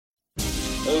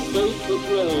a fate which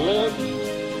will live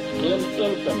in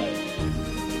infamy.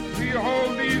 We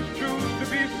hold these truths to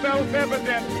be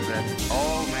self-evident. That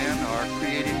all men are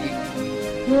created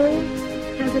equal. War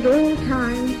has at all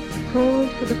times called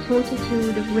for the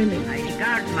fortitude of women. I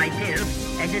regard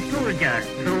myself as a soldier,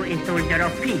 though a soldier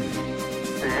of peace.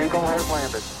 The Eagle has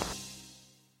landed.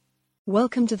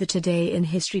 Welcome to the Today in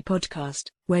History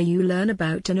podcast, where you learn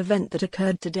about an event that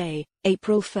occurred today,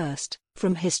 April 1st,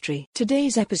 from history.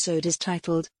 Today's episode is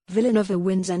titled, Villanova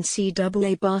Wins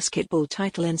NCAA Basketball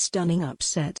Title in Stunning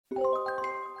Upset.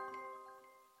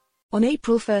 On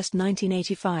April 1,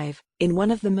 1985, in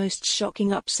one of the most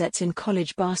shocking upsets in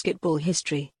college basketball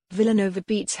history, Villanova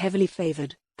beats heavily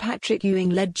favored, Patrick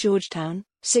Ewing-led Georgetown,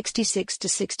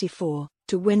 66-64,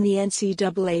 to win the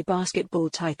NCAA basketball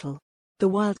title. The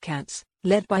Wildcats,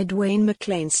 led by Dwayne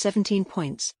McClain's 17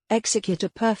 points, execute a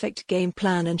perfect game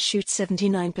plan and shoot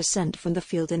 79% from the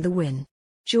field in the win.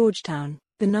 Georgetown,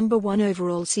 the number 1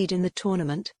 overall seed in the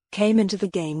tournament, came into the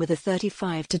game with a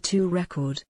 35-2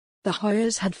 record. The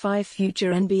Hoyas had 5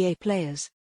 future NBA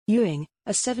players. Ewing,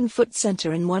 a 7-foot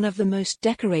center and one of the most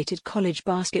decorated college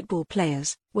basketball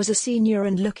players, was a senior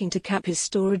and looking to cap his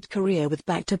storied career with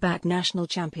back-to-back national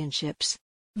championships.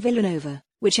 Villanova,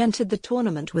 which entered the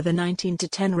tournament with a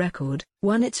 19-10 record,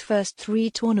 won its first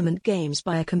 3 tournament games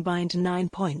by a combined 9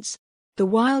 points. The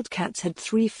Wildcats had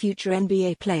 3 future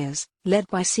NBA players, led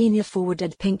by senior forward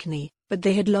Ed Pinckney, but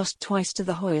they had lost twice to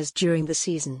the Hoyas during the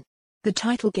season. The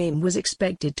title game was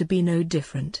expected to be no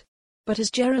different. But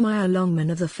as Jeremiah Longman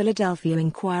of the Philadelphia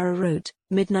Inquirer wrote,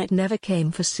 midnight never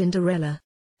came for Cinderella.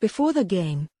 Before the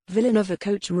game, Villanova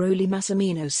coach Rollie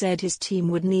Massimino said his team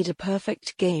would need a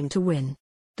perfect game to win.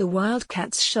 The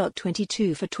Wildcats shot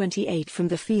 22 for 28 from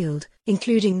the field,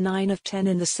 including 9 of 10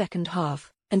 in the second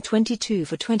half, and 22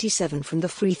 for 27 from the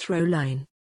free throw line.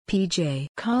 P.J.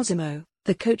 Calzimo,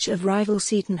 the coach of rival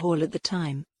Seton Hall at the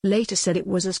time, later said it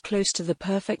was as close to the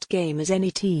perfect game as any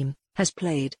team has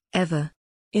played, ever.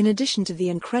 In addition to the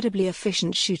incredibly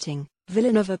efficient shooting,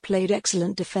 Villanova played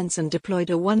excellent defense and deployed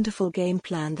a wonderful game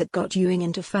plan that got Ewing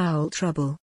into foul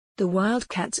trouble. The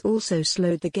Wildcats also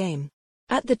slowed the game.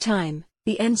 At the time,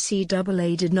 the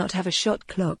NCAA did not have a shot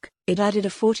clock. It added a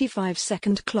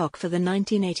 45-second clock for the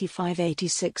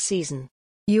 1985-86 season.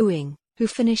 Ewing, who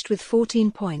finished with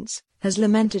 14 points, has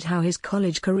lamented how his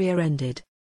college career ended.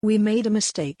 "We made a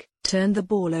mistake, turned the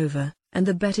ball over, and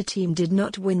the better team did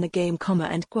not win the game,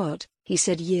 end quote, he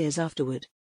said years afterward.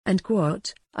 End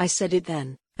quote, I said it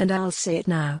then, and I'll say it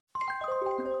now.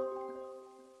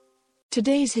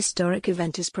 Today's historic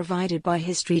event is provided by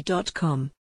History.com.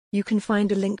 You can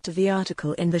find a link to the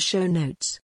article in the show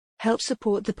notes. Help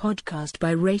support the podcast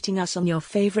by rating us on your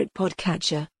favorite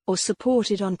podcatcher, or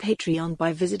support it on Patreon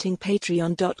by visiting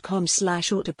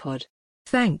patreon.com/autopod.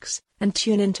 Thanks, and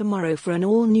tune in tomorrow for an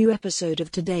all-new episode of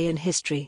Today in History.